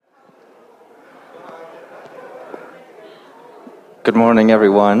Good morning,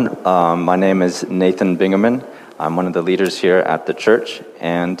 everyone. My name is Nathan Bingaman. I'm one of the leaders here at the church,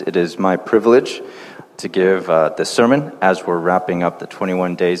 and it is my privilege to give this sermon as we're wrapping up the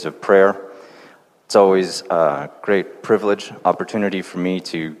 21 days of prayer. It's always a great privilege, opportunity for me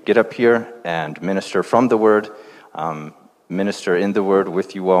to get up here and minister from the Word, minister in the Word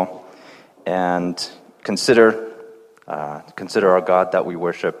with you all, and consider our God that we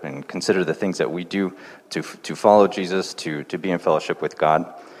worship, and consider the things that we do to follow Jesus, to be in fellowship with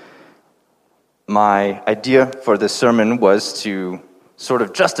God. My idea for this sermon was to sort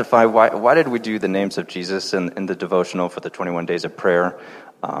of justify why did we do the names of Jesus in the devotional for the 21 days of prayer.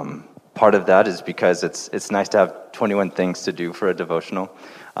 Part of that is because it's nice to have 21 things to do for a devotional,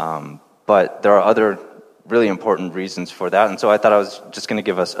 but there are other really important reasons for that. And so I thought I was just going to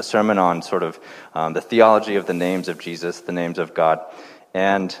give us a sermon on sort of the theology of the names of Jesus, the names of God.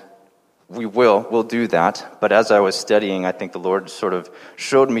 And we'll do that. But as I was studying, I think the Lord sort of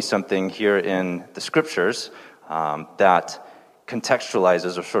showed me something here in the scriptures that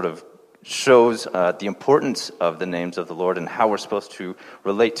contextualizes or sort of shows the importance of the names of the Lord and how we're supposed to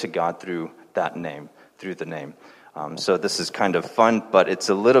relate to God through that name, through the name. So this is kind of fun, but it's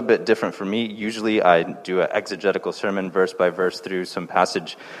a little bit different for me. Usually I do an exegetical sermon verse by verse through some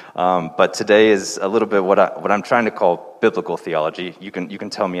passage, but today is a little bit what I'm trying to call biblical theology. You can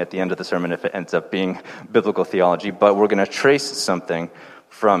tell me at the end of the sermon if it ends up being biblical theology, but we're going to trace something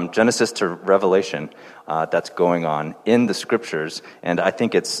from Genesis to Revelation that's going on in the scriptures, and I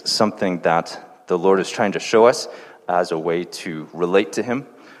think it's something that the Lord is trying to show us as a way to relate to Him,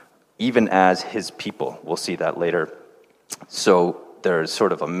 even as His people. We'll see that later. So there's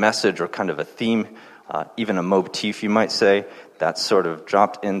sort of a message or kind of a theme, even a motif, you might say, that's sort of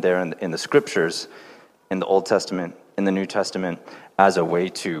dropped in there in the scriptures, in the Old Testament, in the New Testament, as a way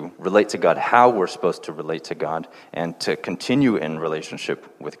to relate to God, how we're supposed to relate to God, and to continue in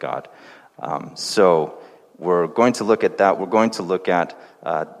relationship with God. So we're going to look at that. We're going to look at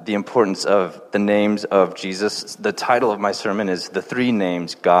the importance of the names of Jesus. The title of my sermon is The Three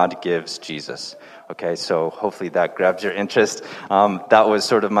Names God Gives Jesus. Okay, so hopefully that grabs your interest. That was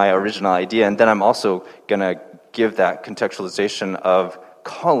sort of my original idea. And then I'm also going to give that contextualization of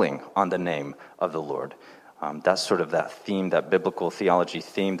calling on the name of the Lord. That's sort of that theme, that biblical theology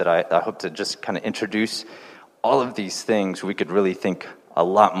theme that I hope to just kind of introduce. All of these things we could really think a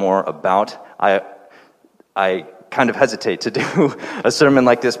lot more about. I kind of hesitate to do a sermon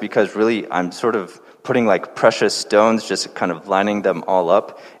like this because really I'm sort of putting like precious stones, just kind of lining them all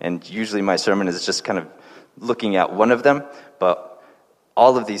up. And usually my sermon is just kind of looking at one of them. But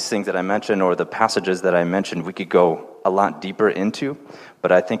all of these things that I mentioned, or the passages that I mentioned, we could go a lot deeper into.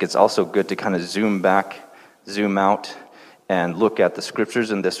 But I think it's also good to kind of zoom back, zoom out, and look at the scriptures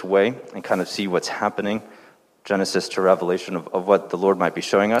in this way and kind of see what's happening, Genesis to Revelation, of what the Lord might be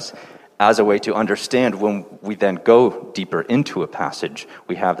showing us, as a way to understand when we then go deeper into a passage.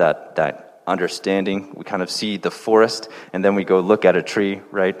 We have that understanding. We kind of see the forest, and then we go look at a tree,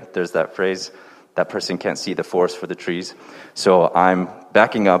 right? There's that phrase, that person can't see the forest for the trees. So I'm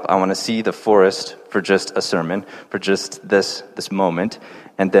backing up. I want to see the forest for just a sermon, for just this moment,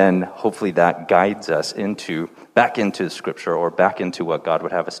 and then hopefully that guides us back into Scripture, or back into what God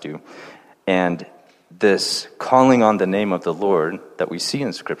would have us do. And this calling on the name of the Lord that we see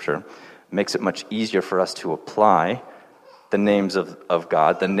in Scripture makes it much easier for us to apply the names of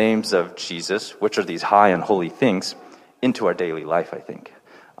God, the names of Jesus, which are these high and holy things, into our daily life, I think.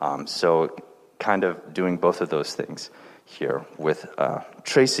 So kind of doing both of those things here with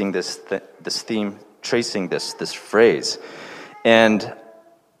tracing this theme, tracing this phrase. And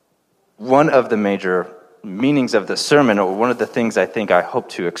one of the major meanings of the sermon, or one of the things I hope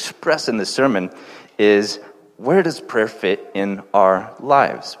to express in the sermon, is where does prayer fit in our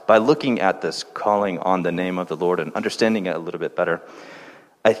lives? By looking at this calling on the name of the Lord and understanding it a little bit better,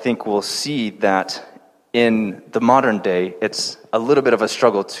 I think we'll see that in the modern day, it's a little bit of a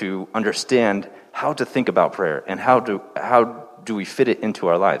struggle to understand how to think about prayer and how do we fit it into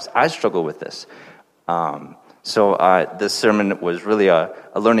our lives. I struggle with this. So this sermon was really a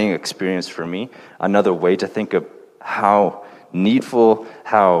learning experience for me, another way to think of how needful,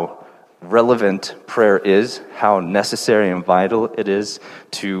 how relevant prayer is, how necessary and vital it is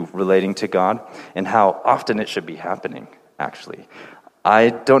to relating to God, and how often it should be happening, actually. I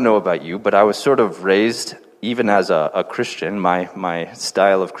don't know about you, but I was sort of raised, even as a Christian, my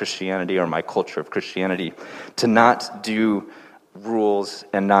style of Christianity, or my culture of Christianity, to not do rules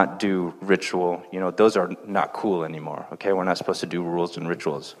and not do ritual. Those are not cool anymore, okay? We're not supposed to do rules and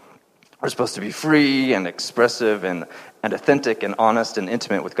rituals. We're supposed to be free and expressive and authentic and honest and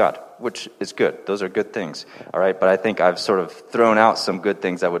intimate with God, which is good. Those are good things, all right? But I think I've sort of thrown out some good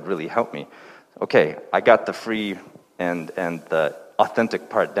things that would really help me. Okay, I got the free and the authentic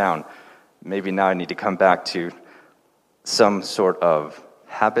part down. Maybe now I need to come back to some sort of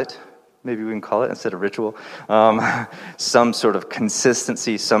habit, maybe we can call it, instead of ritual. Some sort of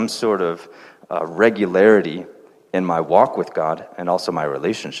consistency, some sort of regularity in my walk with God and also my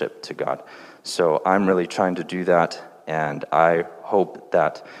relationship to God. So I'm really trying to do that, and I hope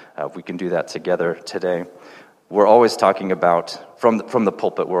that we can do that together today. We're always talking about, from the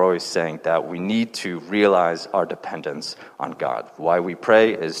pulpit, we're always saying that we need to realize our dependence on God. Why we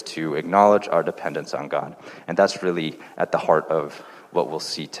pray is to acknowledge our dependence on God. And that's really at the heart of what we'll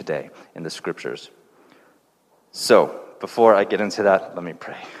see today in the scriptures. So, before I get into that, let me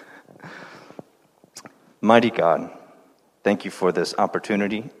pray. Mighty God, thank you for this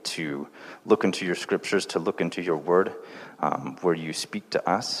opportunity to look into your scriptures, to look into your word, where you speak to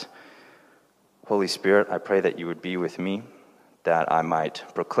us. Holy Spirit, I pray that you would be with me, that I might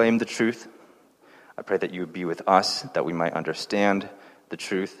proclaim the truth. I pray that you would be with us, that we might understand the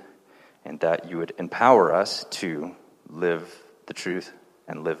truth, and that you would empower us to live the truth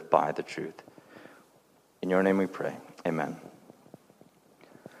and live by the truth. In your name we pray. Amen.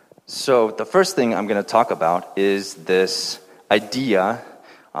 So the first thing I'm going to talk about is this idea,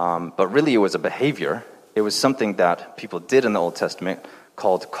 but really it was a behavior. It was something that people did in the Old Testament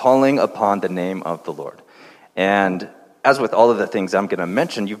called calling upon the name of the Lord. And as with all of the things I'm going to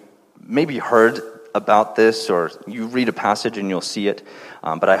mention, you've maybe heard about this, or you read a passage and you'll see it.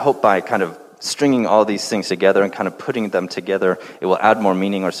 But I hope by kind of stringing all these things together and kind of putting them together, it will add more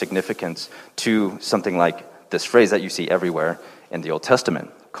meaning or significance to something like this phrase that you see everywhere in the Old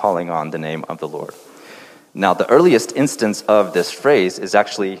Testament, calling on the name of the Lord. Now, the earliest instance of this phrase is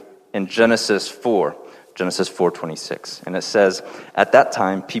actually in Genesis 4:26. And it says, "At that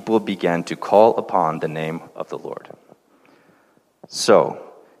time, people began to call upon the name of the Lord." So,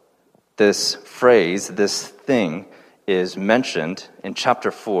 this phrase, this thing, is mentioned in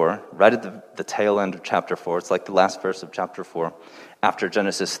chapter 4, right at the tail end of chapter 4. It's like the last verse of chapter 4, after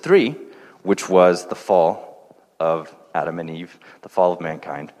Genesis 3, which was the fall of Adam and Eve, the fall of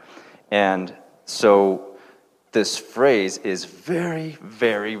mankind. And so this phrase is very,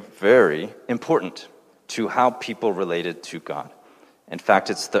 very, very important to how people related to God. In fact,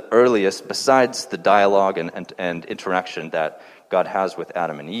 it's the earliest, besides the dialogue and interaction that God has with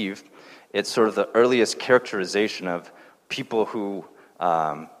Adam and Eve, it's sort of the earliest characterization of people who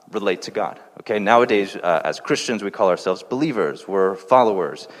relate to God. Okay, nowadays, as Christians, we call ourselves believers. We're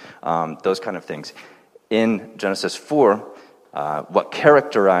followers, those kind of things. In Genesis 4, what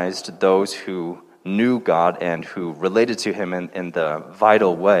characterized those who knew God and who related to Him in the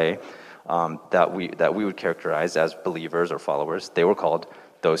vital way that we would characterize as believers or followers, they were called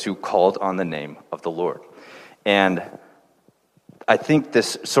those who called on the name of the Lord. And I think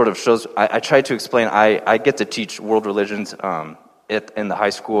this sort of shows, I try to explain, I get to teach world religions in the high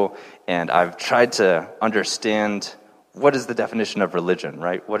school, and I've tried to understand what is the definition of religion,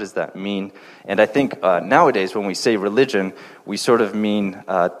 right? What does that mean? And I think nowadays when we say religion, we sort of mean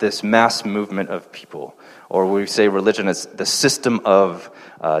this mass movement of people. Or we say religion is the system of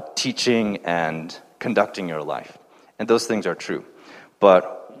teaching and conducting your life. And those things are true.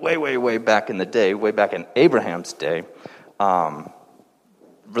 But way, way, way back in the day, way back in Abraham's day,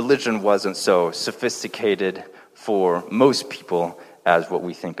 religion wasn't so sophisticated for most people as what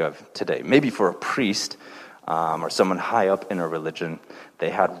we think of today. Maybe for a priest or someone high up in a religion, they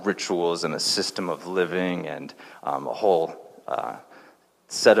had rituals and a system of living and a whole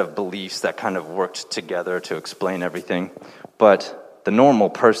set of beliefs that kind of worked together to explain everything. But the normal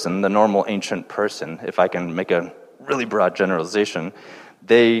person, the normal ancient person, if I can make a really broad generalization,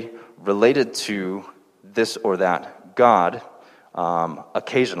 they related to this or that God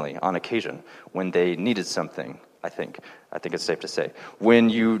occasionally, on occasion, when they needed something, I think it's safe to say. When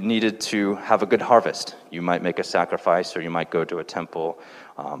you needed to have a good harvest, you might make a sacrifice, or you might go to a temple,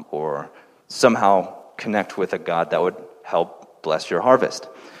 or somehow connect with a God that would help bless your harvest,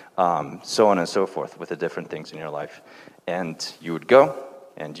 so on and so forth with the different things in your life. And you would go,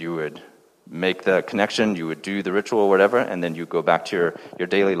 and you would make the connection, you would do the ritual or whatever, and then you go back to your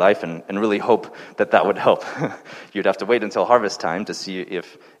daily life and really hope that would help. You'd have to wait until harvest time to see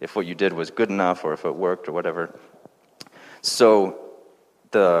if what you did was good enough or if it worked or whatever. So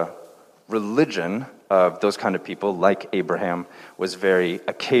the religion of those kind of people, like Abraham, was very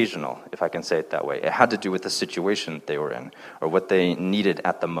occasional, if I can say it that way. It had to do with the situation they were in or what they needed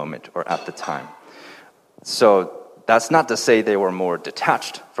at the moment or at the time. So that's not to say they were more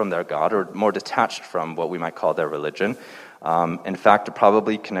detached from their God or more detached from what we might call their religion. In fact, it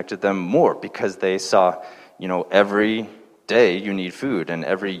probably connected them more because they saw, every day you need food and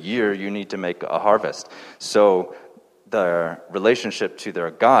every year you need to make a harvest. So their relationship to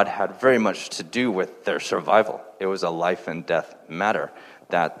their God had very much to do with their survival. It was a life and death matter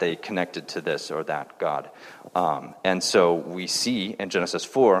that they connected to this or that God. And so we see in Genesis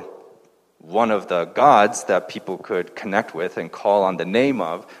 4, one of the gods that people could connect with and call on the name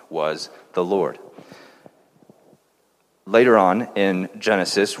of was the Lord. Later on in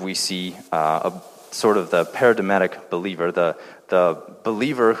Genesis, we see a sort of the paradigmatic believer, the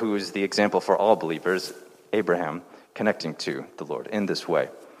believer who is the example for all believers, Abraham, connecting to the Lord in this way.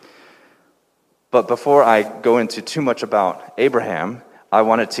 But before I go into too much about Abraham, I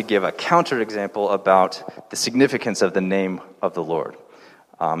wanted to give a counterexample about the significance of the name of the Lord.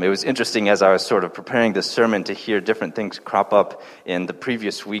 It was interesting as I was sort of preparing this sermon to hear different things crop up in the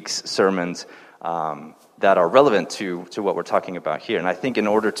previous week's sermons that are relevant to what we're talking about here. And I think in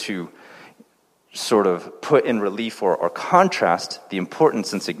order to sort of put in relief or contrast the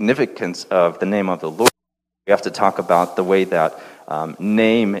importance and significance of the name of the Lord, we have to talk about the way that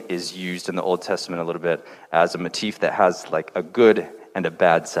name is used in the Old Testament a little bit as a motif that has like a good and a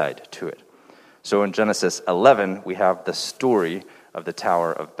bad side to it. So in Genesis 11, we have the story of the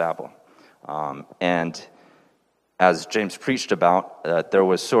Tower of Babel. And as James preached about, there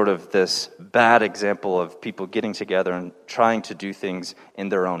was sort of this bad example of people getting together and trying to do things in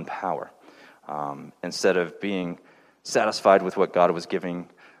their own power. Instead of being satisfied with what God was giving,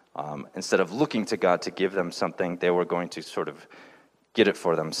 instead of looking to God to give them something, they were going to sort of get it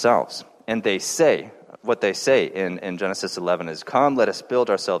for themselves. And what they say in Genesis 11 is, "Come, let us build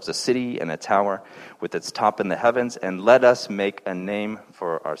ourselves a city and a tower with its top in the heavens, and let us make a name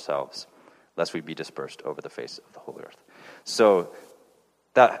for ourselves, lest we be dispersed over the face of the whole earth." So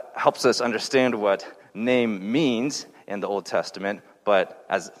that helps us understand what name means in the Old Testament, but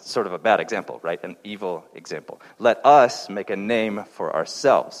as sort of a bad example, right? An evil example. Let us make a name for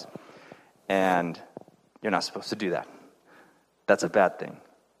ourselves. And you're not supposed to do that. That's a bad thing.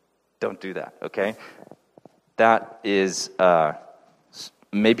 Don't do that, okay? That is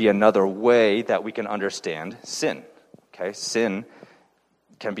maybe another way that we can understand sin, okay? Sin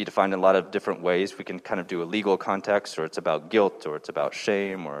can be defined in a lot of different ways. We can kind of do a legal context, or it's about guilt, or it's about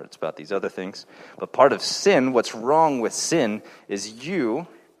shame, or it's about these other things. But part of sin, what's wrong with sin, is you,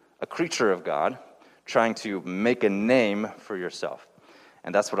 a creature of God, trying to make a name for yourself.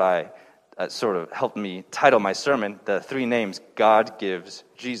 And that's what sort of helped me title my sermon, The Three Names God Gives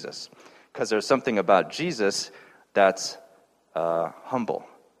Jesus. Because there's something about Jesus that's humble,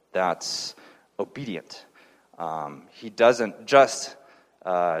 that's obedient. He doesn't just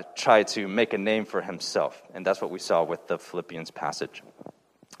try to make a name for himself. And that's what we saw with the Philippians passage.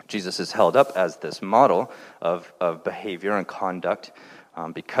 Jesus is held up as this model of behavior and conduct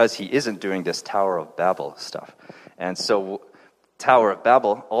because he isn't doing this Tower of Babel stuff. And so Tower of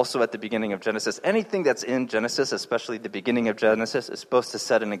Babel, also at the beginning of Genesis, anything that's in Genesis, especially the beginning of Genesis, is supposed to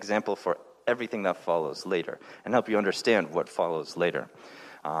set an example for everything that follows later and help you understand what follows later.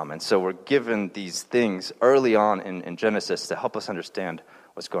 And so we're given these things early on in Genesis to help us understand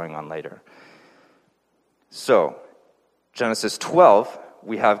what's going on later. So, Genesis 12,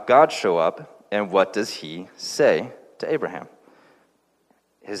 we have God show up, and what does he say to Abraham?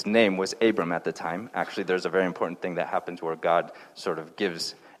 His name was Abram at the time. Actually, there's a very important thing that happens where God sort of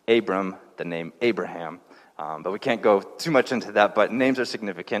gives Abram the name Abraham. But we can't go too much into that, but names are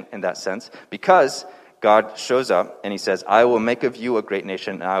significant in that sense because God shows up and he says, "I will make of you a great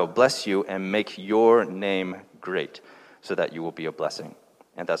nation, and I will bless you and make your name great so that you will be a blessing."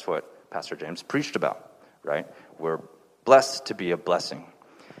 And that's what Pastor James preached about, right? We're blessed to be a blessing.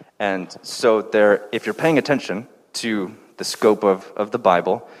 And so if you're paying attention to the scope of the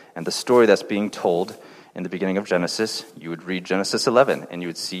Bible and the story that's being told in the beginning of Genesis, you would read Genesis 11 and you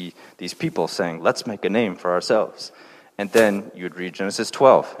would see these people saying, "Let's make a name for ourselves." And then you would read Genesis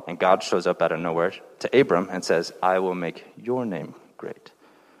 12 and God shows up out of nowhere to Abram and says, "I will make your name great."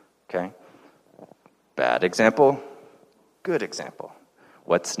 Okay? Bad example, good example.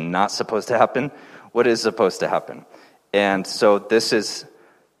 What's not supposed to happen? What is supposed to happen? And so this is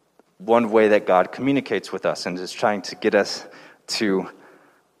one way that God communicates with us and is trying to get us to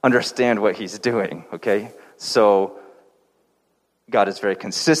understand what he's doing, okay? So God is very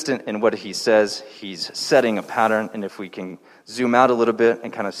consistent in what he says. He's setting a pattern, and if we can zoom out a little bit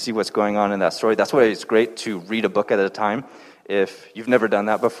and kind of see what's going on in that story, that's why it's great to read a book at a time. If you've never done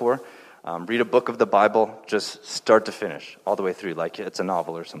that before, read a book of the Bible, just start to finish, all the way through, like it's a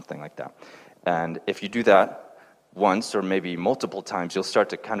novel or something like that. And if you do that, once or maybe multiple times, you'll start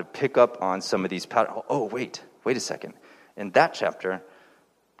to kind of pick up on some of these patterns. Oh, wait a second. In that chapter,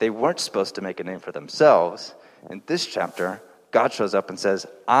 they weren't supposed to make a name for themselves. In this chapter, God shows up and says,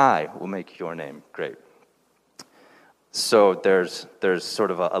 I will make your name great. So there's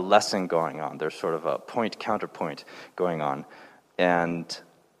sort of a lesson going on. There's sort of a point-counterpoint going on. And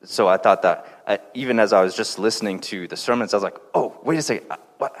so I thought that even as I was just listening to the sermons, I was like, oh, wait a second.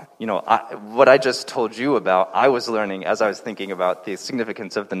 What I just told you about, I was learning as I was thinking about the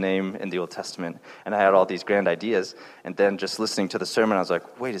significance of the name in the Old Testament. And I had all these grand ideas. And then just listening to the sermon, I was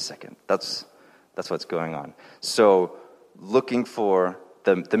like, wait a second. That's what's going on. So looking for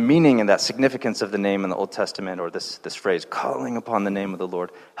the meaning and that significance of the name in the Old Testament, or this phrase, calling upon the name of the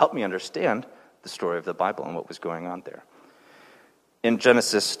Lord, helped me understand the story of the Bible and what was going on there. In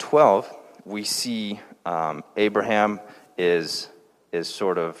Genesis 12, we see Abraham is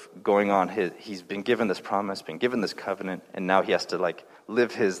sort of going on he's been given this promise, been given this covenant, and now he has to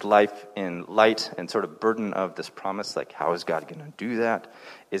live his life in light and sort of burden of this promise. How is God going to do that?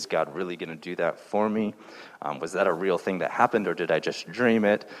 Is God really going to do that for me? Was that a real thing that happened, or did I just dream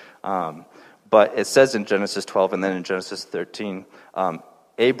it? But it says in Genesis 12 and then in Genesis 13,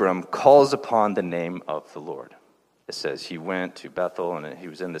 Abram calls upon the name of the Lord. It says he went to Bethel and he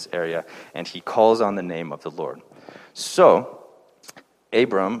was in this area, and he calls on the name of the Lord. So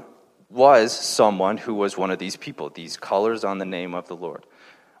Abram was someone who was one of these people, these callers on the name of the Lord,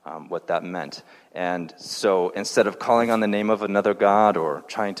 what that meant. And so instead of calling on the name of another god or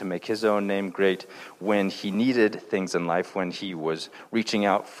trying to make his own name great, when he needed things in life, when he was reaching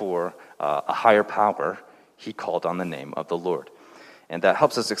out for a higher power, he called on the name of the Lord. And that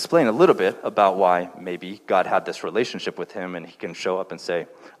helps us explain a little bit about why maybe God had this relationship with him, and he can show up and say,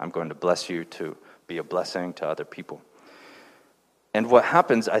 I'm going to bless you to be a blessing to other people. And what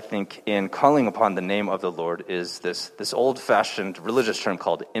happens, I think, in calling upon the name of the Lord is this old-fashioned religious term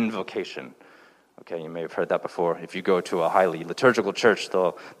called invocation. Okay, you may have heard that before. If you go to a highly liturgical church,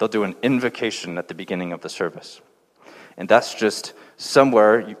 they'll do an invocation at the beginning of the service. And that's just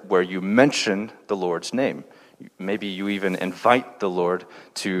somewhere where you mention the Lord's name. Maybe you even invite the Lord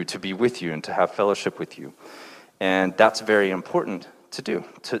to be with you and to have fellowship with you. And that's very important to do,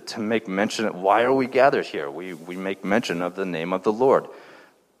 to make mention of why are we gathered here. We make mention of the name of the Lord.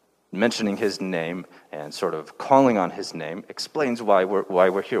 Mentioning his name and sort of calling on his name explains why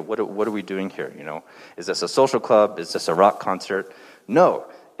we're here. What are we doing here? Is this a social club? Is this a rock concert? No,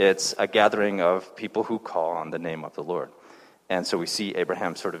 it's a gathering of people who call on the name of the Lord. And so we see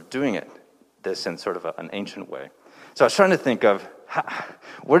Abraham sort of doing this in sort of an ancient way. So I was trying to think of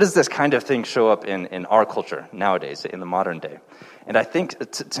where does this kind of thing show up in our culture nowadays, in the modern day? And I think,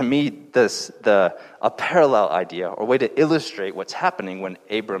 to me, a parallel idea or way to illustrate what's happening when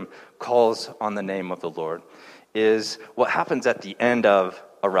Abram calls on the name of the Lord is what happens at the end of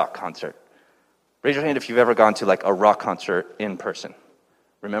a rock concert. Raise your hand if you've ever gone to a rock concert in person.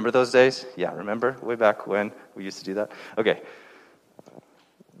 Remember those days? Yeah, remember? Way back when we used to do that? Okay.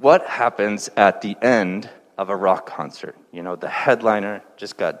 What happens at the end of a rock concert? The headliner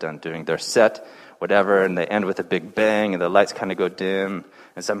just got done doing their set, whatever, and they end with a big bang, and the lights kind of go dim,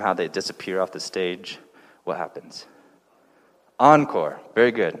 and somehow they disappear off the stage. What happens? Encore.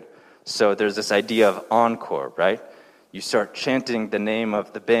 Very good. So there's this idea of encore, right? You start chanting the name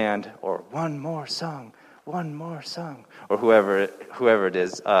of the band, or one more song, or whoever it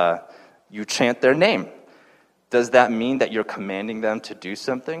is, you chant their name. Does that mean that you're commanding them to do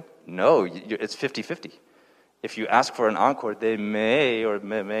something? No, it's 50-50. If you ask for an encore, they may or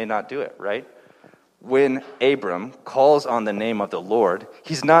may not do it, right? When Abram calls on the name of the Lord,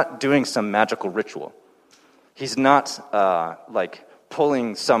 he's not doing some magical ritual. He's not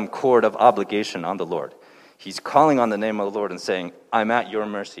pulling some cord of obligation on the Lord. He's calling on the name of the Lord and saying, I'm at your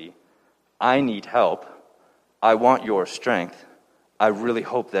mercy. I need help. I want your strength. I really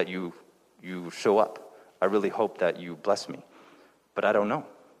hope that you show up. I really hope that you bless me. But I don't know.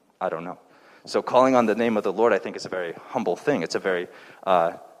 So calling on the name of the Lord, I think, is a very humble thing. It's a very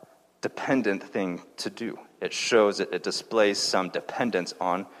dependent thing to do. It shows, it displays some dependence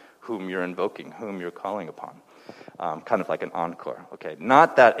on whom you're invoking, whom you're calling upon. Kind of like an encore. Okay,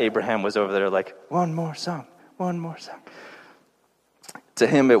 not that Abraham was over there one more song. To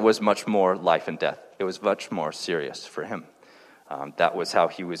him, it was much more life and death. It was much more serious for him. That was how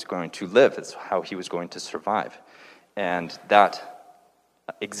he was going to live. It's how he was going to survive. And that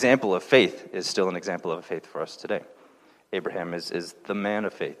example of faith is still an example of faith for us today. Abraham is the man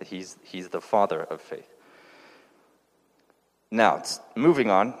of faith. He's the father of faith. Now, moving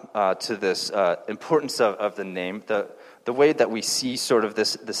on to this importance of the name, the way that we see sort of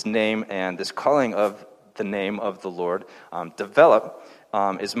this name and this calling of the name of the Lord develop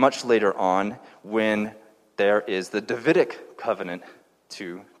is much later on when there is the Davidic covenant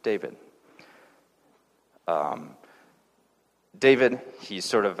to David. David, he's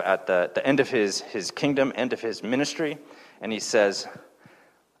sort of at the end of his kingdom, end of his ministry, and he says,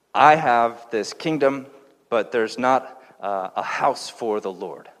 I have this kingdom, but there's not a house for the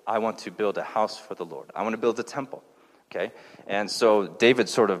Lord. I want to build a house for the Lord. I want to build a temple. Okay? And so David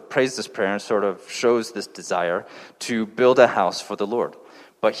sort of prays this prayer and sort of shows this desire to build a house for the Lord.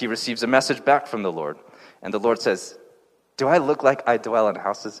 But he receives a message back from the Lord. And the Lord says, do I look like I dwell in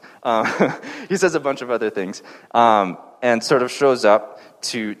houses? He says a bunch of other things. And sort of shows up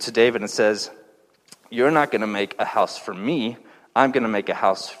to David and says, you're not going to make a house for me. I'm going to make a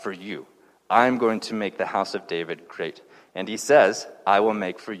house for you. I'm going to make the house of David great. And he says, I will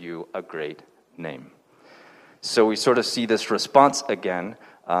make for you a great name. So we sort of see this response again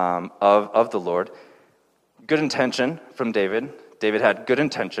of the Lord. Good intention from David. David had good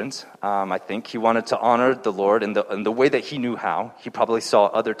intentions. I think he wanted to honor the Lord in the way that he knew how. He probably saw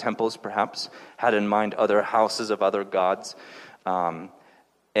other temples, perhaps, had in mind other houses of other gods.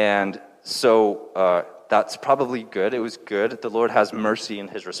 And so that's probably good. It was good. The Lord has mercy in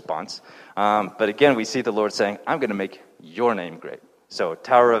his response. But again, we see the Lord saying, I'm going to make your name great. So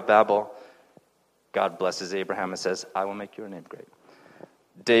Tower of Babel, God blesses Abraham and says, I will make your name great.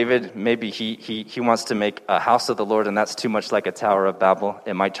 David, maybe he wants to make a house of the Lord, and that's too much like a Tower of Babel.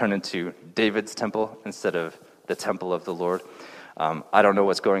 It might turn into David's temple instead of the temple of the Lord. I don't know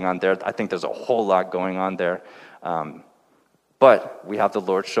what's going on there. I think there's a whole lot going on there. But we have the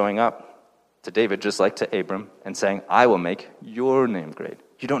Lord showing up to David, just like to Abram, and saying, I will make your name great.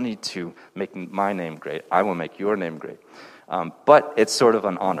 You don't need to make my name great. I will make your name great. But it's sort of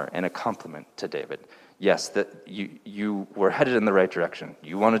an honor and a compliment to David. Yes, that you were headed in the right direction.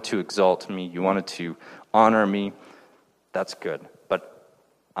 You wanted to exalt me. You wanted to honor me. That's good. But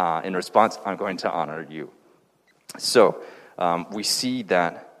in response, I'm going to honor you. So we see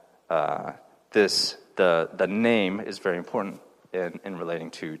that the name is very important in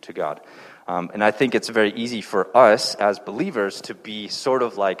relating to God. And I think it's very easy for us as believers to be sort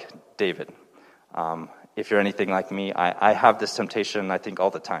of like David. If you're anything like me, I have this temptation, I think,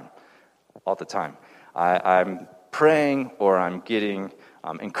 all the time. I'm praying, or I'm getting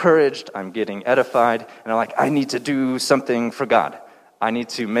encouraged, I'm getting edified, and I'm like, I need to do something for God. I need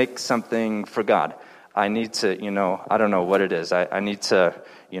to make something for God. I need to, I don't know what it is. I need to,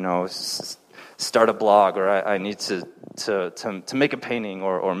 start a blog, or I need to make a painting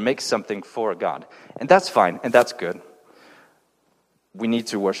or make something for God. And that's fine, and that's good. We need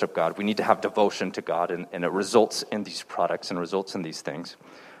to worship God. We need to have devotion to God, and it results in these products and results in these things.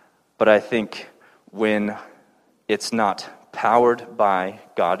 But I think when it's not powered by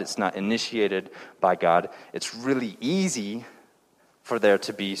God, it's not initiated by God, it's really easy for there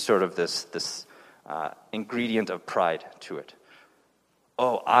to be sort of this ingredient of pride to it.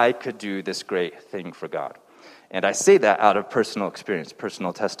 Oh, I could do this great thing for God. And I say that out of personal experience,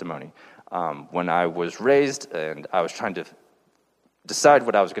 personal testimony. When I was raised and I was trying to decide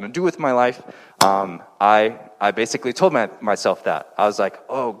what I was going to do with my life, I basically told myself that. I was like,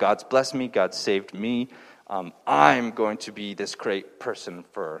 oh, God's blessed me, God's saved me. I'm going to be this great person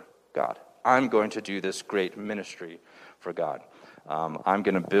for God. I'm going to do this great ministry for God. I'm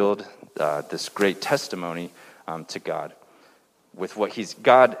going to build this great testimony to God. With what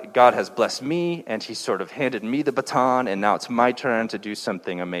God has blessed me, and He sort of handed me the baton, and now it's my turn to do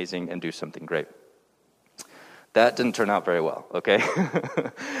something amazing and do something great. That didn't turn out very well, okay?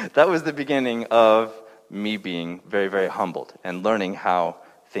 That was the beginning of me being very, very humbled and learning how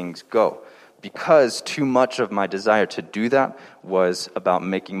things go. Because too much of my desire to do that was about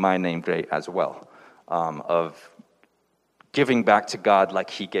making my name great as well, of giving back to God like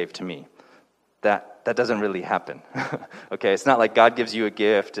He gave to me. That doesn't really happen, okay? It's not like God gives you a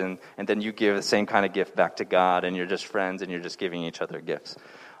gift and then you give the same kind of gift back to God and you're just friends and you're just giving each other gifts.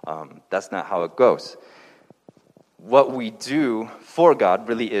 That's not how it goes. What we do for God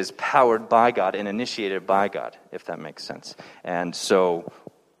really is powered by God and initiated by God, if that makes sense. And so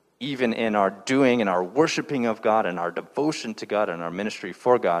even in our doing and our worshiping of God and our devotion to God and our ministry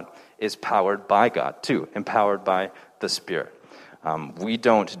for God is powered by God too, empowered by the Spirit. We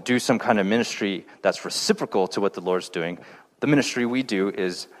don't do some kind of ministry that's reciprocal to what the Lord's doing. The ministry we do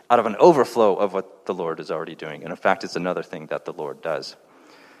is out of an overflow of what the Lord is already doing. And in fact, it's another thing that the Lord does.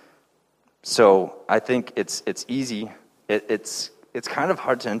 So I think it's easy. It's kind of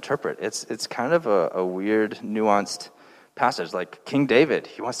hard to interpret. It's kind of a weird, nuanced passage. Like King David,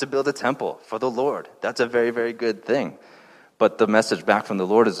 he wants to build a temple for the Lord. That's a very, very good thing. But the message back from the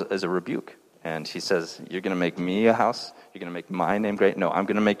Lord is a rebuke. And he says, you're going to make me a house? You're going to make my name great? No, I'm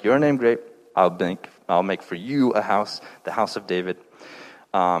going to make your name great. I'll make for you a house, the house of David.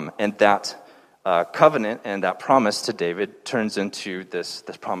 And that covenant and that promise to David turns into this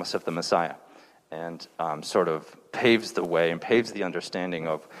promise of the Messiah, and sort of paves the way and paves the understanding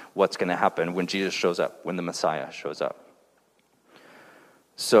of what's going to happen when Jesus shows up, when the Messiah shows up.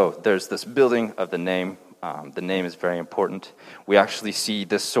 So there's this building of the name. The name is very important. We actually see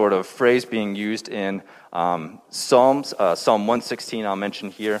this sort of phrase being used in Psalms. Psalm 116 I'll mention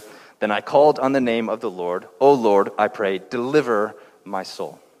here. Then I called on the name of the Lord. O Lord, I pray, deliver my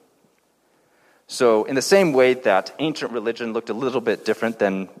soul. So in the same way that ancient religion looked a little bit different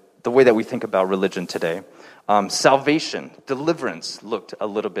than the way that we think about religion today, salvation, deliverance looked a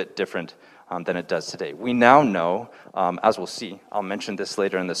little bit different than it does today. We now know, as we'll see, I'll mention this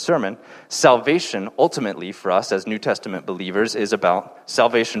later in the sermon, salvation ultimately for us as New Testament believers is about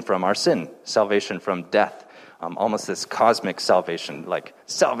salvation from our sin, salvation from death, almost this cosmic salvation, like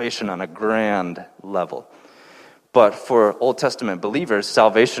salvation on a grand level. But for Old Testament believers,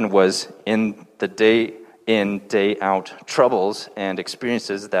 salvation was in the day in, day out troubles and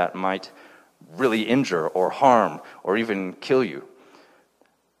experiences that might really injure or harm or even kill you.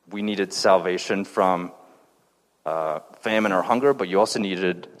 We needed salvation from famine or hunger, but you also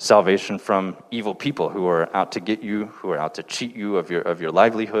needed salvation from evil people who are out to get you, who are out to cheat you of your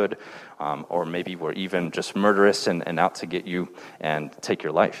livelihood, or maybe were even just murderous and out to get you and take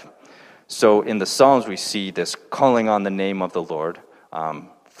your life. So in the Psalms, we see this calling on the name of the Lord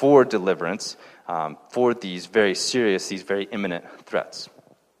for deliverance, for these very serious, these very imminent threats.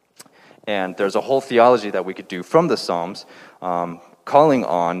 And there's a whole theology that we could do from the Psalms, calling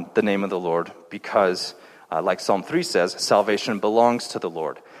on the name of the Lord because, like Psalm 3 says, salvation belongs to the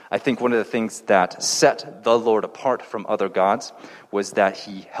Lord. I think one of the things that set the Lord apart from other gods was that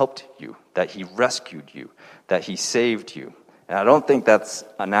he helped you, that he rescued you, that he saved you. And I don't think that's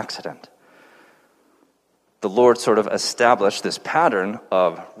an accident. The Lord sort of established this pattern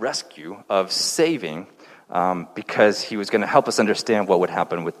of rescue, of saving, because he was going to help us understand what would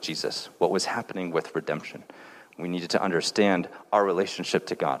happen with Jesus, what was happening with redemption. We needed to understand our relationship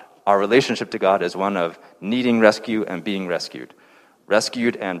to God. Our relationship to God is one of needing rescue and being rescued.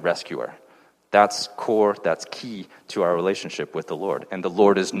 Rescued and rescuer. That's core, that's key to our relationship with the Lord. And the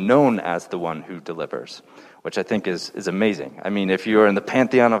Lord is known as the one who delivers, which I think is amazing. I mean, if you're in the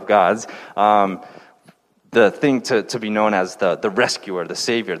pantheon of gods, the thing to be known as the rescuer, the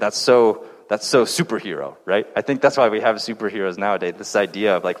savior, that's so superhero, right? I think that's why we have superheroes nowadays. This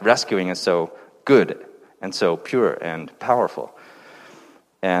idea of like rescuing is so good and so pure and powerful.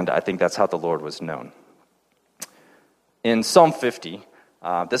 And I think that's how the Lord was known. In Psalm 50,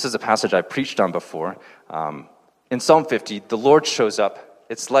 this is a passage I preached on before. In Psalm 50, the Lord shows up.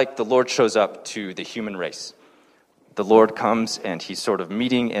 It's like the Lord shows up to the human race. The Lord comes and he's sort of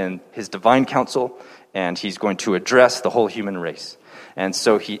meeting in his divine council, and he's going to address the whole human race. And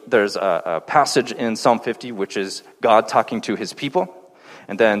so there's a passage in Psalm 50, which is God talking to his people.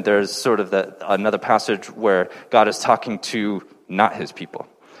 And then there's sort of another passage where God is talking to not his people,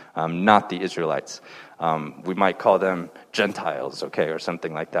 not the Israelites. We might call them Gentiles, okay, or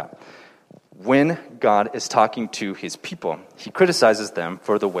something like that. When God is talking to his people, he criticizes them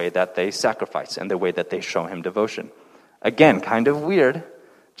for the way that they sacrifice and the way that they show him devotion. Again, kind of weird,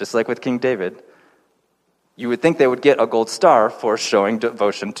 just like with King David. You would think they would get a gold star for showing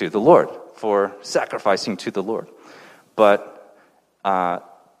devotion to the Lord, for sacrificing to the Lord. But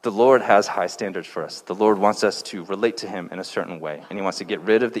the Lord has high standards for us. The Lord wants us to relate to him in a certain way. And he wants to get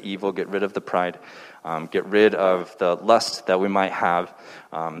rid of the evil, get rid of the pride, get rid of the lust that we might have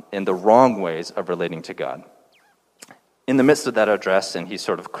in the wrong ways of relating to God. In the midst of that address, and he's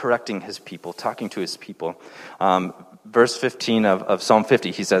sort of correcting his people, talking to his people, verse 15 of Psalm 50,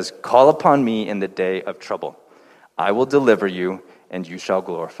 he says, "Call upon me in the day of trouble. I will deliver you, and you shall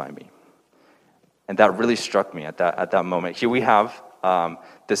glorify me." And that really struck me at that moment. Here we have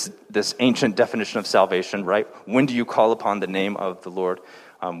this ancient definition of salvation, right? When do you call upon the name of the Lord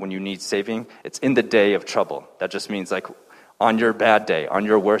when you need saving? It's in the day of trouble. That just means like on your bad day, on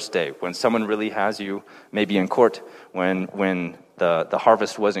your worst day, when someone really has you, maybe in court, when the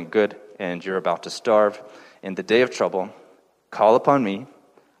harvest wasn't good and you're about to starve. In the day of trouble, call upon me,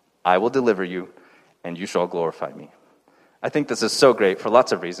 I will deliver you, and you shall glorify me. I think this is so great for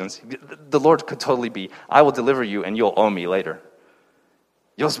lots of reasons. The Lord could totally be, I will deliver you and you'll owe me later.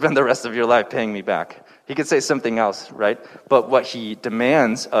 You'll spend the rest of your life paying me back. He could say something else, right? But what he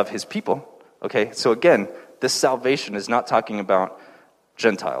demands of his people, okay, so again, this salvation is not talking about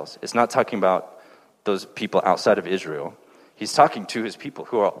Gentiles. It's not talking about those people outside of Israel. He's talking to his people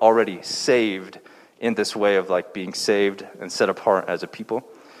who are already saved in this way of like being saved and set apart as a people.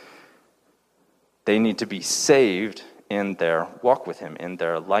 They need to be saved in their walk with him, in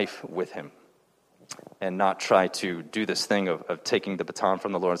their life with him, and not try to do this thing of taking the baton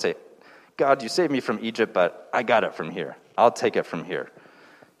from the Lord and say, God, you saved me from Egypt, but I got it from here. I'll take it from here.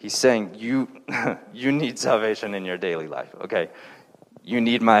 He's saying, you need salvation in your daily life, okay? You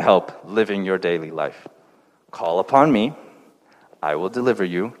need my help living your daily life. Call upon me, I will deliver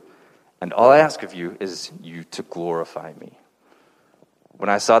you, and all I ask of you is you to glorify me. When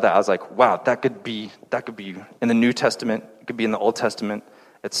I saw that, I was like, wow, that could be in the New Testament, it could be in the Old Testament.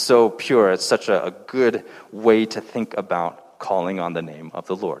 It's so pure. It's such a good way to think about calling on the name of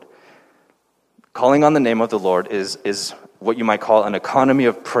the Lord. Calling on the name of the Lord is what you might call an economy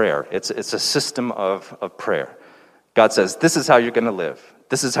of prayer. It's a system of prayer. God says, this is how you're going to live.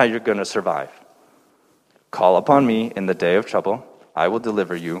 This is how you're going to survive. Call upon me in the day of trouble. I will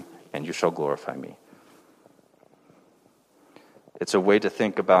deliver you, and you shall glorify me. It's a way to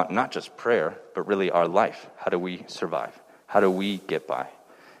think about not just prayer, but really our life. How do we survive? How do we get by?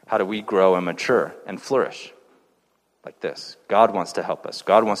 How do we grow and mature and flourish? Like this. God wants to help us.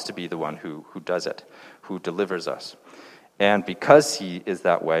 God wants to be the one who does it, who delivers us. And because he is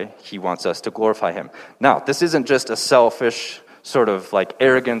that way, he wants us to glorify him. Now, this isn't just a selfish, sort of like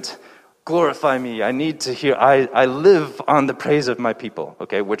arrogant, glorify me. I need to hear, I live on the praise of my people,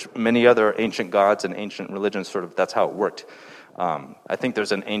 okay, which many other ancient gods and ancient religions sort of, that's how it worked. I think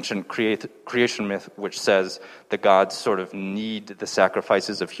there's an ancient creation myth which says the gods sort of need the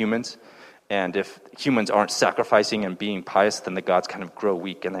sacrifices of humans. And if humans aren't sacrificing and being pious, then the gods kind of grow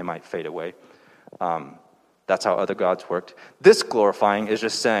weak and they might fade away. That's how other gods worked. This glorifying is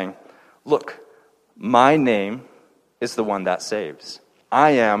just saying, look, my name is the one that saves.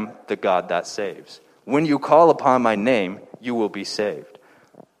 I am the God that saves. When you call upon my name, you will be saved.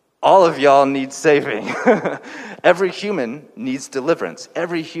 All of y'all need saving. Every human needs deliverance.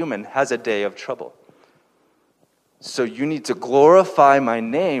 Every human has a day of trouble. So you need to glorify my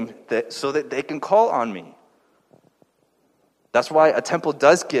name so that they can call on me. That's why a temple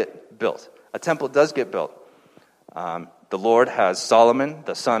does get built. A temple does get built. The Lord has Solomon,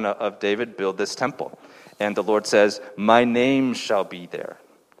 the son of David, build this temple. And the Lord says, my name shall be there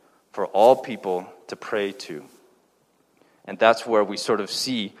for all people to pray to. And that's where we sort of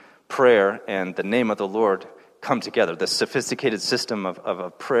see prayer and the name of the Lord come together. The sophisticated system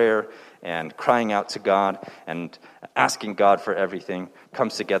of prayer and crying out to God and asking God for everything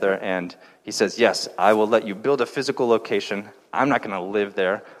comes together. And he says, yes, I will let you build a physical location. I'm not going to live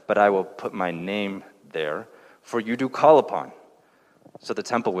there, but I will put my name there for you to call upon. So the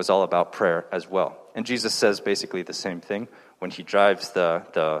temple was all about prayer as well. And Jesus says basically the same thing. When he drives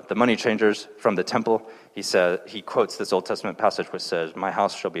the money changers from the temple, he quotes this Old Testament passage which says, my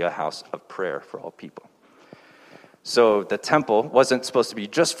house shall be a house of prayer for all people. So the temple wasn't supposed to be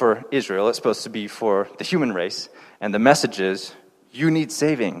just for Israel. It's supposed to be for the human race. And the message is, you need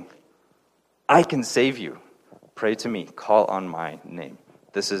saving. I can save you. Pray to me. Call on my name.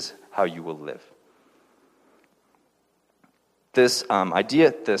 This is how you will live. This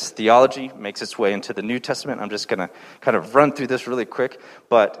idea, this theology makes its way into the New Testament. I'm just going to kind of run through this really quick.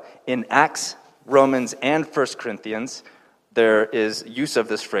 But in Acts, Romans, and 1 Corinthians, there is use of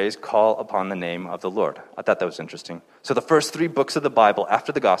this phrase, call upon the name of the Lord. I thought that was interesting. So the first three books of the Bible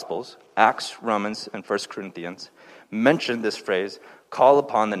after the Gospels, Acts, Romans, and 1 Corinthians, mention this phrase, call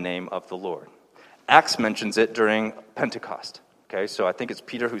upon the name of the Lord. Acts mentions it during Pentecost. Okay, so I think it's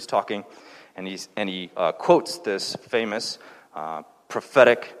Peter who's talking, and he quotes this famous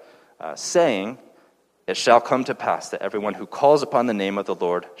prophetic saying, it shall come to pass that everyone who calls upon the name of the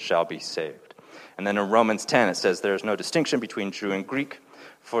Lord shall be saved. And then in Romans 10, it says, there is no distinction between Jew and Greek,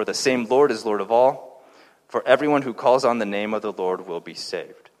 for the same Lord is Lord of all. For everyone who calls on the name of the Lord will be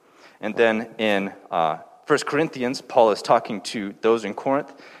saved. And then in 1 Corinthians, Paul is talking to those in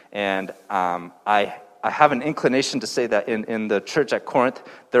Corinth, and I have an inclination to say that in the church at Corinth,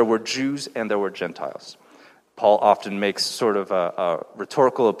 there were Jews and there were Gentiles. Paul often makes sort of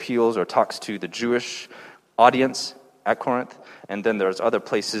rhetorical appeals or talks to the Jewish audience at Corinth, and then there's other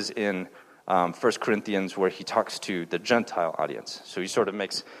places in 1 Corinthians where he talks to the Gentile audience. So he sort of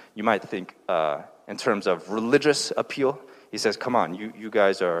makes, you might think, in terms of religious appeal, he says, come on, you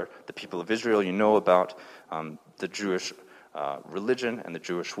guys are the people of Israel, you know about the Jewish religion and the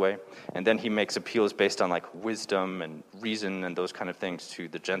Jewish way. And then he makes appeals based on like wisdom and reason and those kind of things to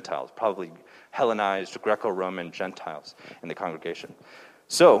the Gentiles, probably Hellenized Greco-Roman Gentiles in the congregation.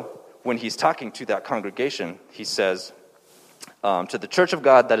 So when he's talking to that congregation, he says, To the church of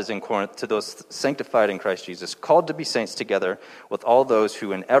God that is in Corinth, to those sanctified in Christ Jesus, called to be saints together with all those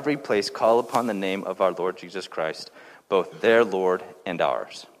who in every place call upon the name of our Lord Jesus Christ, both their Lord and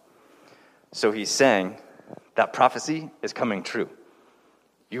ours. So he's saying that prophecy is coming true.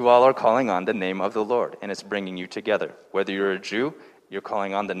 You all are calling on the name of the Lord, and it's bringing you together. Whether you're a Jew, you're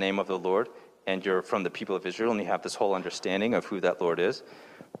calling on the name of the Lord, and you're from the people of Israel, and you have this whole understanding of who that Lord is.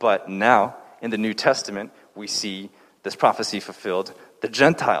 But now, in the New Testament, we see this prophecy fulfilled. The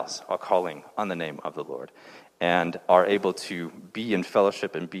Gentiles are calling on the name of the Lord and are able to be in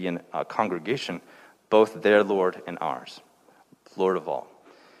fellowship and be in a congregation, both their Lord and ours, Lord of all.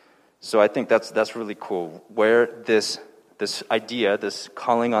 So I think that's really cool, where this idea, this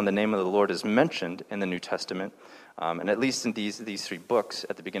calling on the name of the Lord is mentioned in the New Testament, and at least in these three books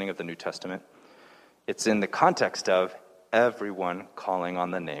at the beginning of the New Testament, it's in the context of everyone calling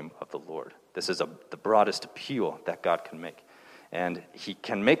on the name of the Lord. This is the broadest appeal that God can make. And he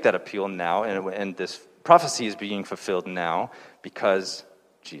can make that appeal now, and this prophecy is being fulfilled now because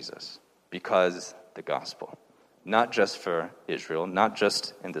Jesus, because the gospel. Not just for Israel, not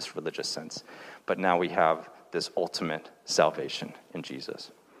just in this religious sense, but now we have this ultimate salvation in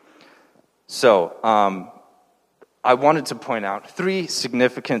Jesus. So, I wanted to point out three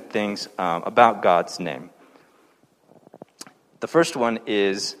significant things about God's name. The first one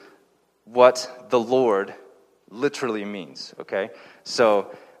is what the Lord literally means, okay?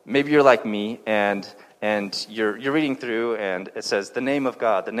 So maybe you're like me, and you're reading through, and it says, the name of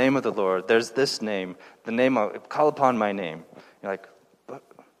God, the name of the Lord, there's this name, the name of, call upon my name. You're like,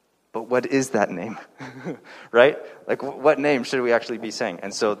 but what is that name? Right? Like, what name should we actually be saying?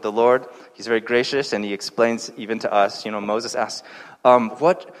 And so the Lord, he's very gracious, and he explains even to us, Moses asks,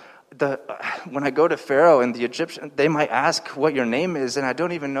 when I go to Pharaoh and the Egyptian, they might ask what your name is, and I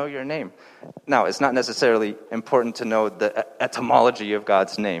don't even know your name. Now, it's not necessarily important to know the etymology of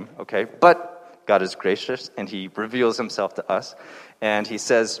God's name, okay? But God is gracious, and he reveals himself to us. And he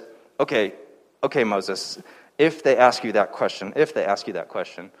says, okay, Moses, if they ask you that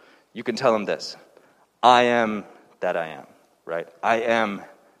question, you can tell them this: I am that I am, right? I am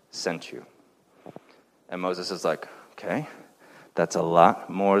sent you. And Moses is like, okay, that's a lot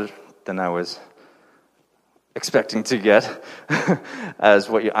more than I was expecting to get. I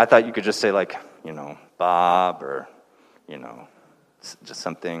thought you could just say, like, Bob, or, just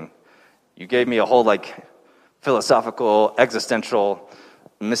something. You gave me a whole, like, philosophical, existential,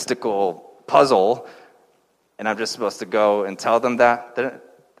 mystical puzzle, and I'm just supposed to go and tell them that.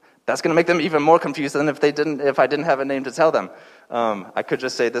 That's going to make them even more confused than if I didn't have a name to tell them. I could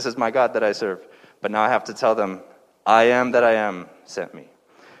just say, this is my God that I serve. But now I have to tell them, I am that I am sent me.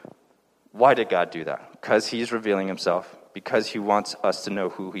 Why did God do that? Because he's revealing himself, because he wants us to know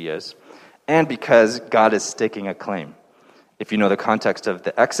who he is, and because God is staking a claim. If you know the context of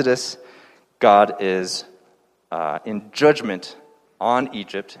the Exodus, God is in judgment on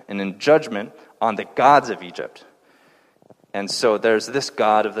Egypt and in judgment on the gods of Egypt. And so there's this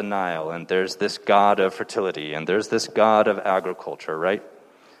God of the Nile, and there's this God of fertility, and there's this God of agriculture, right?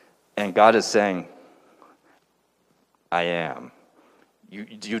 And God is saying, I am.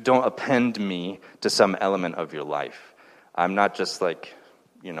 You don't append me to some element of your life. I'm not just like,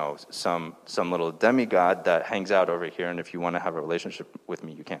 some little demigod that hangs out over here, and if you want to have a relationship with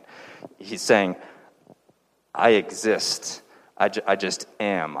me, you can. He's saying, I exist. I just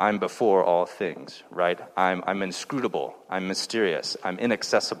am. I'm before all things, right? I'm inscrutable. I'm mysterious. I'm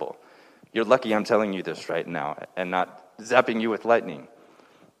inaccessible. You're lucky I'm telling you this right now and not zapping you with lightning.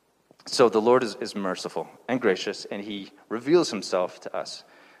 So the Lord is merciful and gracious, and he reveals himself to us.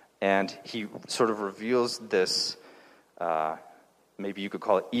 And he sort of reveals this, maybe you could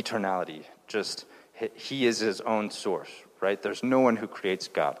call it eternality. Just, he is his own source, right? There's no one who creates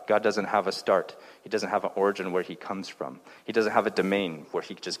God. God doesn't have a start. He doesn't have an origin where he comes from. He doesn't have a domain where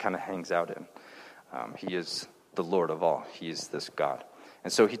he just kind of hangs out in. He is the Lord of all. He is this God.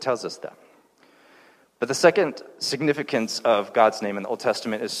 And so he tells us that. But the second significance of God's name in the Old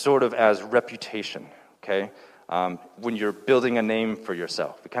Testament is sort of as reputation, okay? When you're building a name for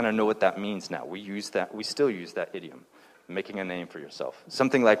yourself, we kind of know what that means now. We still use that idiom, making a name for yourself.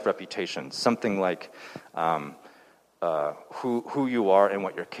 Something like reputation, something like who you are and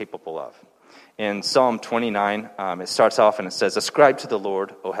what you're capable of. In Psalm 29, it starts off and it says, ascribe to the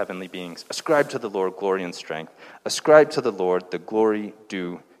Lord, O heavenly beings. Ascribe to the Lord glory and strength. Ascribe to the Lord the glory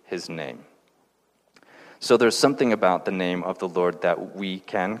due his name. So there's something about the name of the Lord that we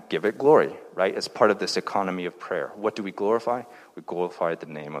can give it glory, right? As part of this economy of prayer. What do we glorify? We glorify the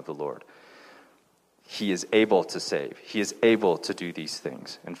name of the Lord. He is able to save. He is able to do these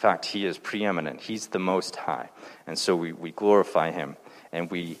things. In fact, he is preeminent. He's the Most High. And so we glorify him,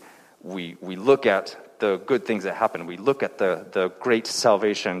 and we look at the good things that happen. We look at the great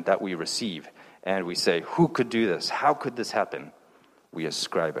salvation that we receive, and we say, who could do this? How could this happen? We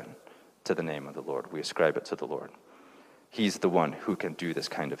ascribe it to the name of the Lord. We ascribe it to the Lord. He's the one who can do this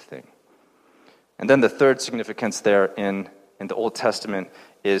kind of thing. And then the third significance there in the Old Testament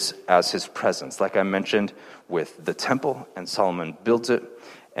is as his presence. Like I mentioned with the temple, and Solomon builds it.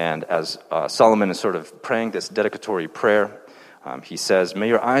 And as Solomon is sort of praying this dedicatory prayer, he says, "May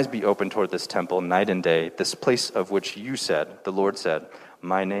your eyes be open toward this temple night and day, this place of which you said, the Lord said,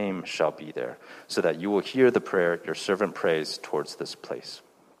 my name shall be there, so that you will hear the prayer your servant prays towards this place."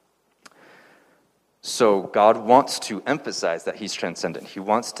 So God wants to emphasize that he's transcendent. He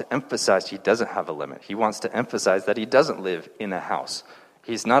wants to emphasize he doesn't have a limit. He wants to emphasize that he doesn't live in a house.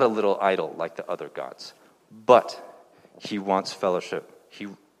 He's not a little idol like the other gods. But he wants fellowship. He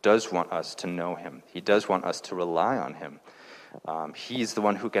does want us to know him. He does want us to rely on him. He's the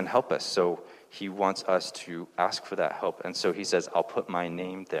one who can help us. So he wants us to ask for that help. And so he says, I'll put my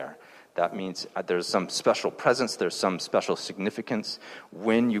name there. That means there's some special presence, there's some special significance.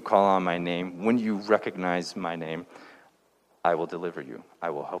 When you call on my name, when you recognize my name, I will deliver you. I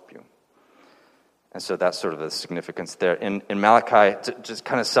will help you. And so that's sort of the significance there. In Malachi, to just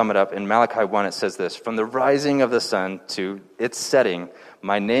kind of sum it up, in Malachi 1 it says this, "From the rising of the sun to its setting,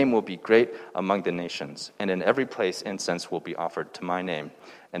 my name will be great among the nations, and in every place incense will be offered to my name,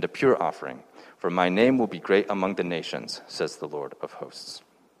 and a pure offering. For my name will be great among the nations, says the Lord of hosts."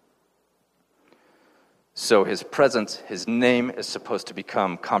 So his presence, his name is supposed to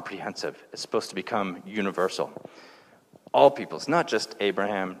become comprehensive. It's supposed to become universal. All peoples, not just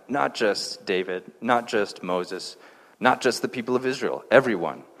Abraham, not just David, not just Moses, not just the people of Israel,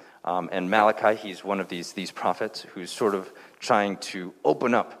 everyone. And Malachi, he's one of these prophets who's sort of trying to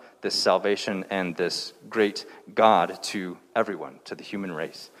open up this salvation and this great God to everyone, to the human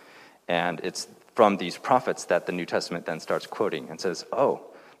race. And it's from these prophets that the New Testament then starts quoting and says, oh,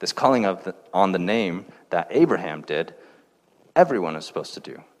 this calling on the name that Abraham did, everyone is supposed to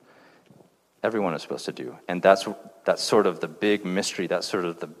do. Everyone is supposed to do. And that's sort of the big mystery, that's sort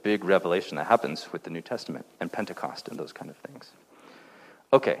of the big revelation that happens with the New Testament and Pentecost and those kind of things.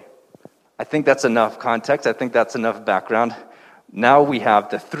 Okay, I think that's enough context. I think that's enough background. Now we have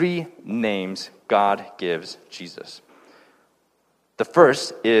the three names God gives Jesus. The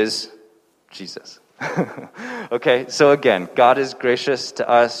first is Jesus. Okay, so again, God is gracious to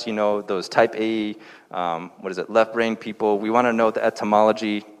us, those type A, left brain people. We want to know the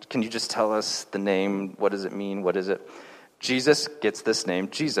etymology. Can you just tell us the name? What does it mean? What is it? Jesus gets this name,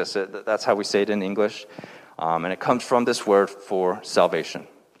 Jesus. That's how we say it in English. And it comes from this word for salvation.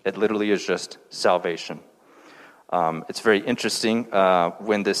 It literally is just salvation. It's very interesting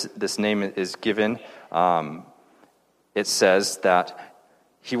when this name is given. It says that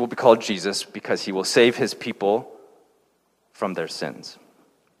he will be called Jesus because he will save his people from their sins.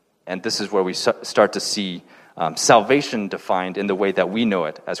 And this is where we start to see salvation defined in the way that we know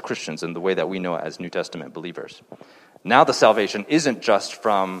it as Christians, in the way that we know it as New Testament believers. Now the salvation isn't just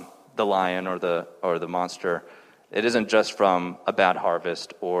from the lion or the monster. It isn't just from a bad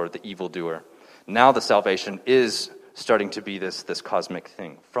harvest or the evildoer. Now the salvation is starting to be this cosmic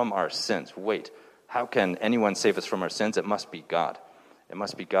thing from our sins. Wait, how can anyone save us from our sins? It must be God. It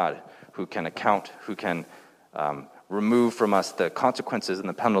must be God who can account, who can remove from us the consequences and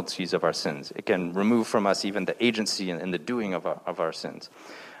the penalties of our sins. It can remove from us even the agency and the doing of our sins.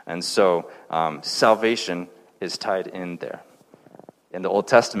 And so salvation is tied in there. In the Old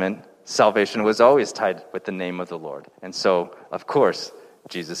Testament, salvation was always tied with the name of the Lord. And so, of course,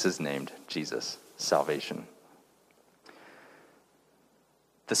 Jesus is named Jesus, salvation.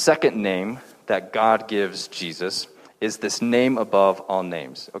 The second name that God gives Jesus is this name above all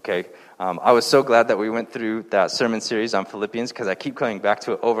names, okay? I was so glad that we went through that sermon series on Philippians because I keep coming back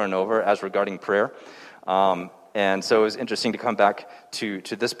to it over and over as regarding prayer. And so it was interesting to come back to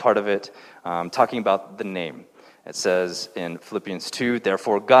this part of it, talking about the name. It says in Philippians 2,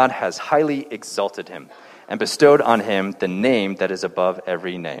 "Therefore God has highly exalted him and bestowed on him the name that is above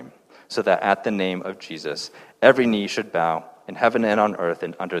every name, so that at the name of Jesus every knee should bow in heaven and on earth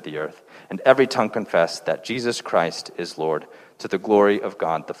and under the earth, and every tongue confess that Jesus Christ is Lord, to the glory of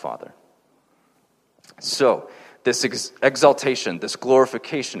God the Father." So, this exaltation, this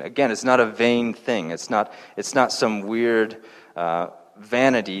glorification, again, it's not a vain thing. It's not some weird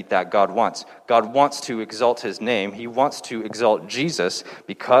vanity that God wants. God wants to exalt his name. He wants to exalt Jesus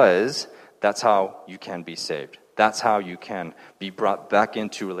because that's how you can be saved. That's how you can be brought back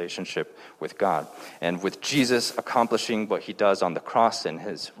into relationship with God. And with Jesus accomplishing what he does on the cross and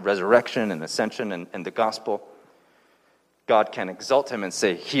his resurrection and ascension and the gospel, God can exalt him and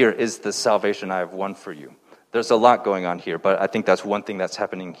say, here is the salvation I have won for you. There's a lot going on here, but I think that's one thing that's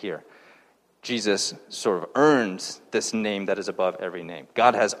happening here. Jesus sort of earns this name that is above every name.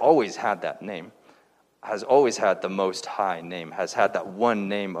 God has always had that name, has always had the Most High name, has had that one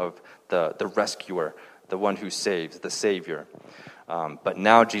name of the rescuer, the one who saves, the Savior. But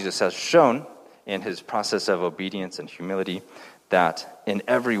now Jesus has shown in his process of obedience and humility that in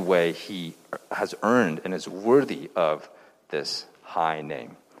every way he has earned and is worthy of this high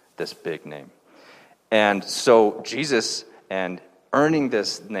name, this big name. And so Jesus and earning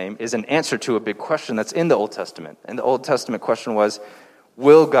this name is an answer to a big question that's in the Old Testament. And the Old Testament question was,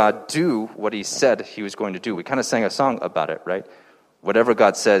 will God do what he said he was going to do? We kind of sang a song about it, right? Whatever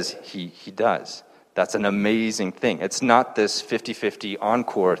God says, he does. That's an amazing thing. It's not this 50-50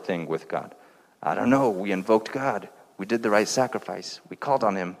 encore thing with God. I don't know. We invoked God. We did the right sacrifice. We called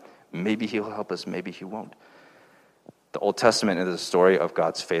on him. Maybe he'll help us. Maybe he won't. The Old Testament is a story of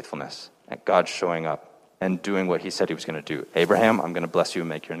God's faithfulness and God showing up and doing what he said he was going to do. Abraham, I'm going to bless you and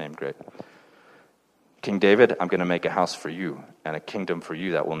make your name great. King David, I'm going to make a house for you and a kingdom for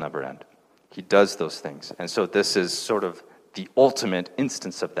you that will never end. He does those things. And so this is sort of the ultimate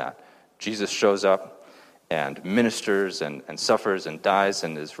instance of that. Jesus shows up and ministers and suffers and dies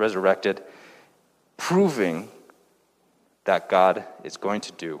and is resurrected, proving that God is going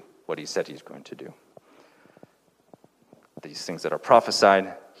to do what he said he's going to do. These things that are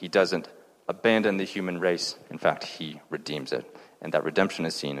prophesied, he doesn't abandon the human race. In fact, he redeems it. And that redemption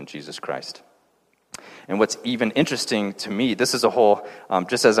is seen in Jesus Christ. And what's even interesting to me, this is a whole,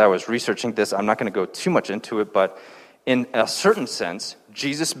 just as I was researching this, I'm not going to go too much into it, but in a certain sense,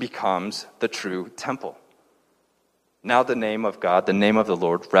 Jesus becomes the true temple. Now the name of God, the name of the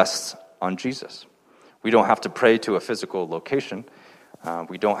Lord, rests on Jesus. We don't have to pray to a physical location.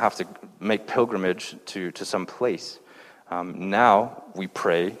 We don't have to make pilgrimage to some place. Now we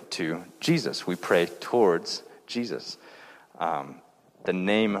pray to Jesus. We pray towards Jesus. The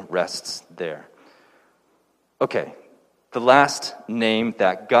name rests there. Okay, the last name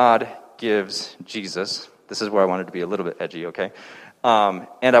that God gives Jesus, this is where I wanted to be a little bit edgy, okay?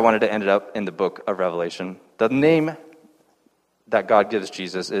 And I wanted to end it up in the book of Revelation. The name that God gives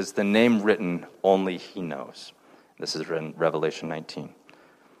Jesus is the name written only he knows. This is in Revelation 19.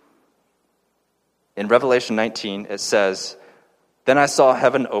 In Revelation 19, it says, "Then I saw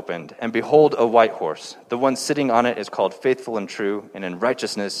heaven opened, and behold, a white horse. The one sitting on it is called Faithful and True, and in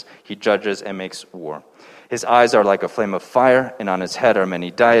righteousness he judges and makes war. His eyes are like a flame of fire, and on his head are many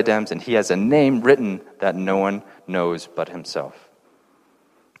diadems, and he has a name written that no one knows but himself."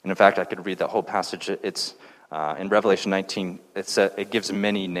 And in fact, I could read that whole passage. It's in Revelation 19, it gives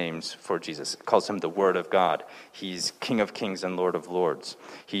many names for Jesus. It calls him the Word of God. He's King of Kings and Lord of Lords.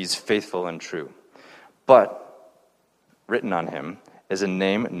 He's faithful and true. But written on him is a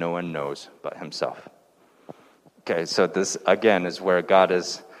name no one knows but himself. Okay, so this, again, is where God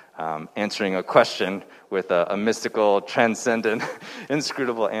is answering a question with a mystical, transcendent,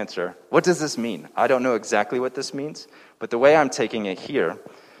 inscrutable answer. What does this mean? I don't know exactly what this means, but the way I'm taking it here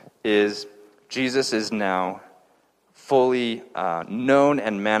is Jesus is now fully known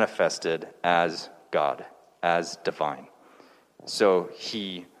and manifested as God, as divine. So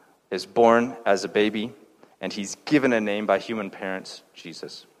he is born as a baby, and he's given a name by human parents,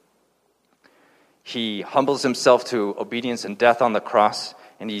 Jesus. He humbles himself to obedience and death on the cross,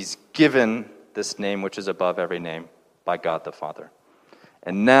 and he's given this name which is above every name by God the Father.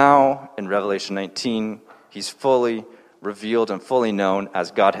 And now, in Revelation 19, he's fully revealed and fully known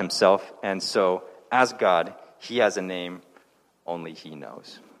as God himself, and so, as God, he has a name only he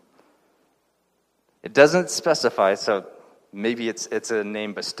knows. It doesn't specify, so maybe it's a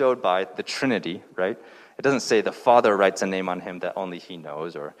name bestowed by the Trinity, right? It doesn't say the Father writes a name on him that only he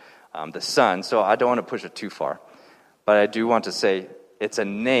knows, or the Son, so I don't want to push it too far. But I do want to say it's a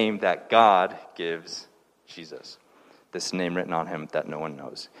name that God gives Jesus, this name written on him that no one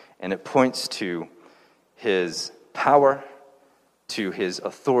knows. And it points to his power, to his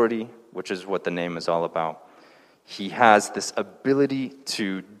authority, which is what the name is all about. He has this ability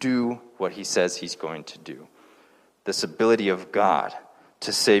to do what he says he's going to do. This ability of God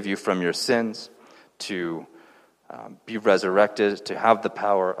to save you from your sins, to be resurrected, to have the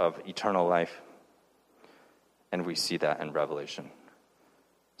power of eternal life. And we see that in Revelation.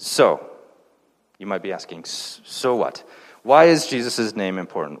 So, you might be asking, so what? Why is Jesus' name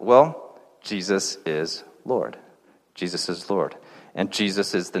important? Well, Jesus is Lord. Jesus is Lord. And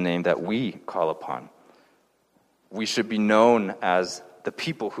Jesus is the name that we call upon. we should be known as the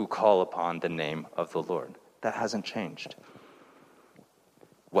people who call upon the name of the Lord. That hasn't changed.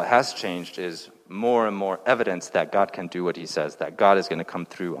 What has changed is more and more evidence that God can do what he says, that God is going to come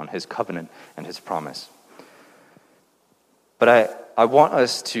through on his covenant and his promise. But I want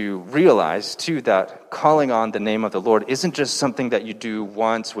us to realize, too, that calling on the name of the Lord isn't just something that you do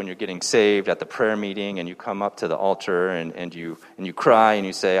once when you're getting saved at the prayer meeting and you come up to the altar and you cry and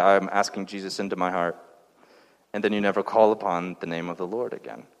you say, I'm asking Jesus into my heart, and then you never call upon the name of the Lord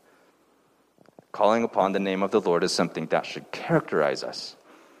again. Calling upon the name of the Lord is something that should characterize us.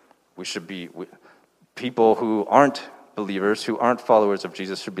 We should be, people who aren't believers, who aren't followers of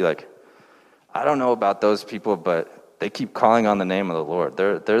Jesus should be like, I don't know about those people, but they keep calling on the name of the Lord.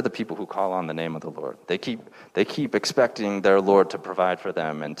 They're the people who call on the name of the Lord. They keep expecting their Lord to provide for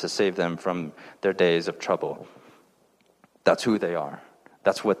them and to save them from their days of trouble. That's who they are.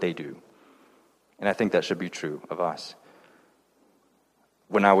 That's what they do. And I think that should be true of us.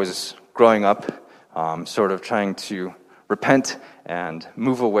 When I was growing up, sort of trying to repent and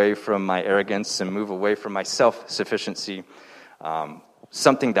move away from my arrogance and move away from my self-sufficiency,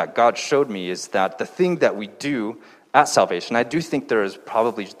 something that God showed me is that the thing that we do at salvation, I do think there is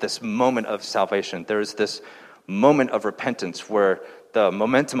probably this moment of salvation. There is this moment of repentance where the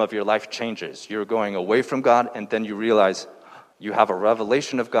momentum of your life changes. You're going away from God, and then you realize you have a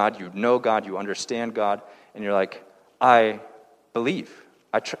revelation of God, you know God, you understand God, and you're like, I believe.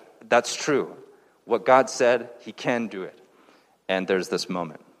 That's true. What God said, he can do it. And there's this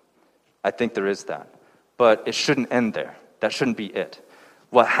moment. I think there is that. But it shouldn't end there. That shouldn't be it.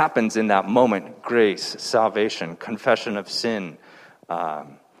 What happens in that moment, grace, salvation, confession of sin,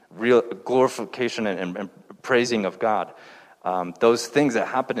 real glorification and praising of God, those things that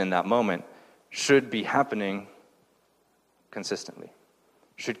happen in that moment should be happening consistently,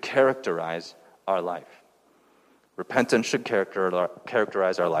 should characterize our life. Repentance should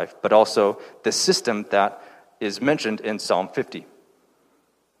characterize our life, but also the system that is mentioned in Psalm 50.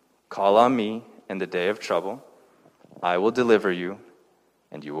 Call on me in the day of trouble, I will deliver you,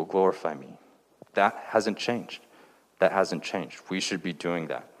 and you will glorify me. That hasn't changed. That hasn't changed. We should be doing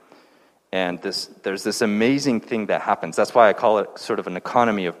that. And there's this amazing thing that happens. That's why I call it sort of an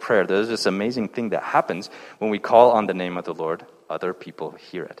economy of prayer. There's this amazing thing that happens when we call on the name of the Lord. Other people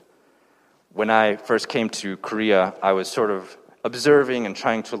hear it. When I first came to Korea, I was sort of observing and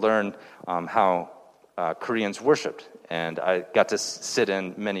trying to learn how Koreans worshiped. And I got to sit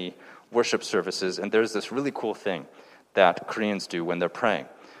in many worship services. And there's this really cool thing that Koreans do when they're praying.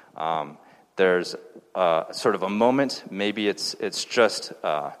 There's sort of a moment, maybe it's just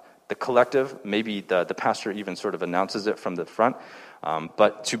the collective, maybe the pastor even sort of announces it from the front,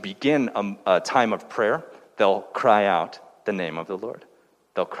 but to begin a time of prayer, they'll cry out the name of the Lord.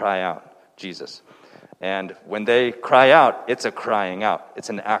 They'll cry out Jesus. And when they cry out, it's a crying out. It's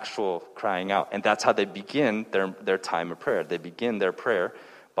an actual crying out. And that's how they begin their time of prayer. They begin their prayer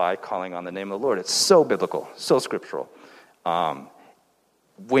by calling on the name of the Lord. It's so biblical, so scriptural.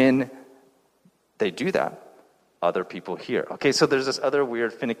 When they do that, other people hear. Okay, so there's this other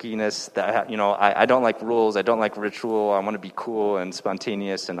weird finickiness that, I don't like rules, I don't like ritual, I want to be cool and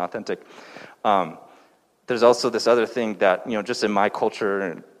spontaneous and authentic. There's also this other thing that, just in my culture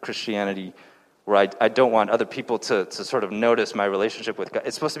and Christianity, where I don't want other people to sort of notice my relationship with God.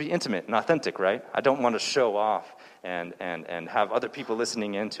 It's supposed to be intimate and authentic, right? I don't want to show off and have other people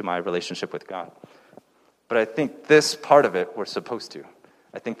listening into my relationship with God. But I think this part of it we're supposed to.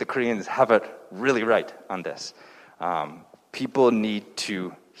 I think the Koreans have it really right on this. People need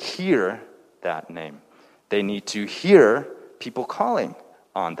to hear that name. They need to hear people calling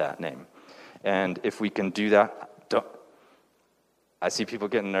on that name. And if we can do that, I see people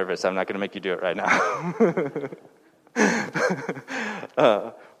getting nervous. I'm not going to make you do it right now.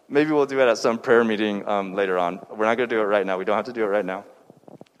 Maybe we'll do it at some prayer meeting later on. We're not going to do it right now. We don't have to do it right now.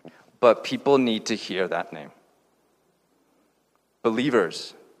 But people need to hear that name.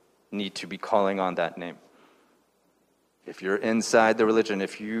 Believers need to be calling on that name. If you're inside the religion,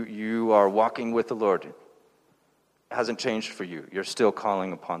 if you are walking with the Lord, it hasn't changed for you. You're still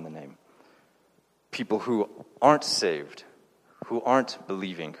calling upon the name. People who aren't saved, who aren't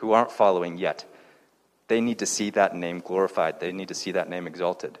believing, who aren't following yet, they need to see that name glorified. They need to see that name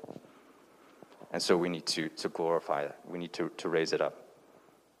exalted. And so we need to glorify it. We need to raise it up.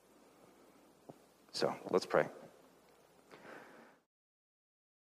 So let's pray.